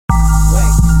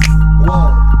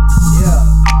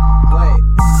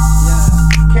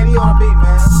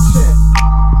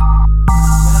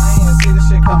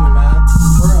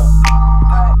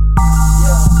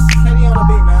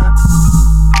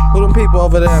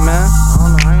guy, man? I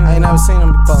don't know. I ain't never seen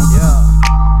him before. Yeah.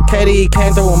 KD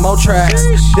came through with more tracks.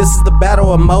 This is the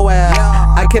battle of Moab.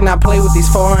 I cannot play with these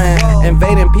foreign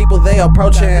invading people, they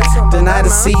approaching. Deny the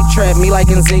seat, trap me like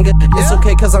Nzinga. It's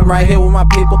okay cause I'm right here with my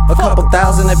people. A couple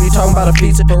thousand if you talking about a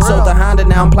feature. Sold the Honda,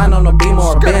 now I'm planning on a Beamer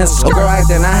or a Benz. A girl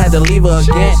acting, I had to leave her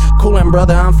again. Coolin'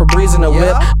 brother, I'm for breezing the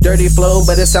whip. Dirty flow,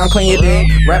 but it sound clean, you dig.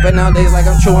 Rapping nowadays like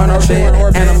I'm chewing or bit.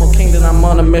 Animal Kingdom, I'm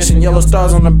on a mission. Yellow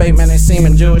stars on the bait, man, they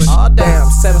seeming Jewish. Damn,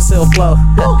 7 Seal flow.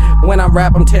 When I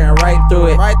rap, I'm tearing right through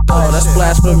it. Oh, that's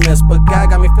blasphemous, but God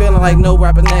got me feeling like no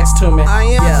rapper next to me.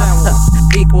 I am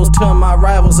equals to my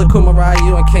rivals, Akuma,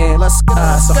 Ryu, and Ken.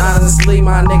 So honestly,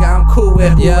 my nigga, I'm cool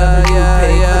with whoever you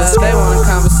pick. They wanna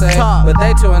conversate, but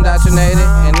they too indoctrinated.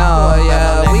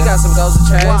 And we got some goals to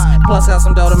chase, plus got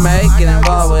some dough to make. Get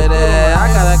involved with it,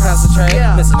 I gotta concentrate.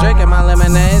 Mr. Drinking my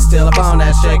lemonade, still up on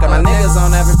that shit. Got my niggas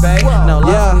on every bay, no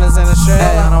love from this industry.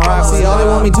 I don't rock with. See, all they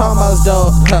want me talking about is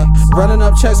dope. Running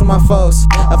up checks with my folks.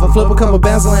 If I flip a couple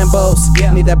bands, Lambos.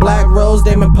 Need that black rose,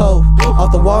 Damon Poe.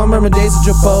 Off the wall, remember days of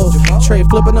Japo. Trade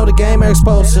flipping, know the game,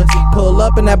 exposure. Pull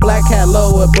up in that black cat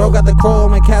lower. Bro got the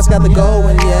chrome and Cass got the gold.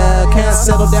 And yeah, can't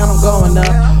settle down, I'm going up.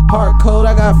 Heart cold,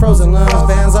 I got frozen lungs.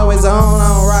 Vans always on, I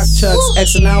don't rock chucks.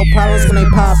 X and out problems when they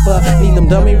pop up. Need them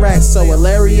dummy racks, so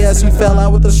hilarious. You fell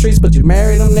out with the streets, but you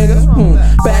married them niggas.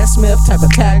 Backsmith type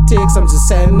of tactics, I'm just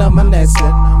setting up my next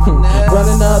one.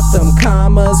 Running up them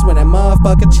commas when that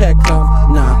motherfucker check come.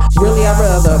 Nah, really I'd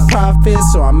rather profit,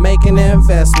 so I'm making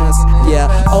investments. Yeah,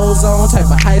 ozone type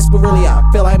of heist, but really I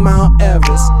feel like Mount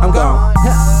Everest. I'm gone.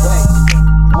 Wait,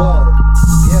 whoa,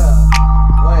 yeah,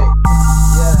 wait,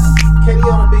 yeah. KD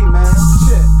on the beat, man.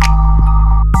 Shit.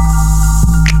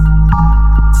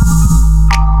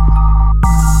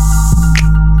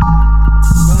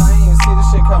 Man, I ain't even see this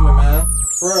shit coming, man.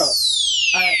 For real.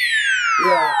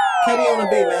 Yeah, KD on the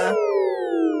beat, man.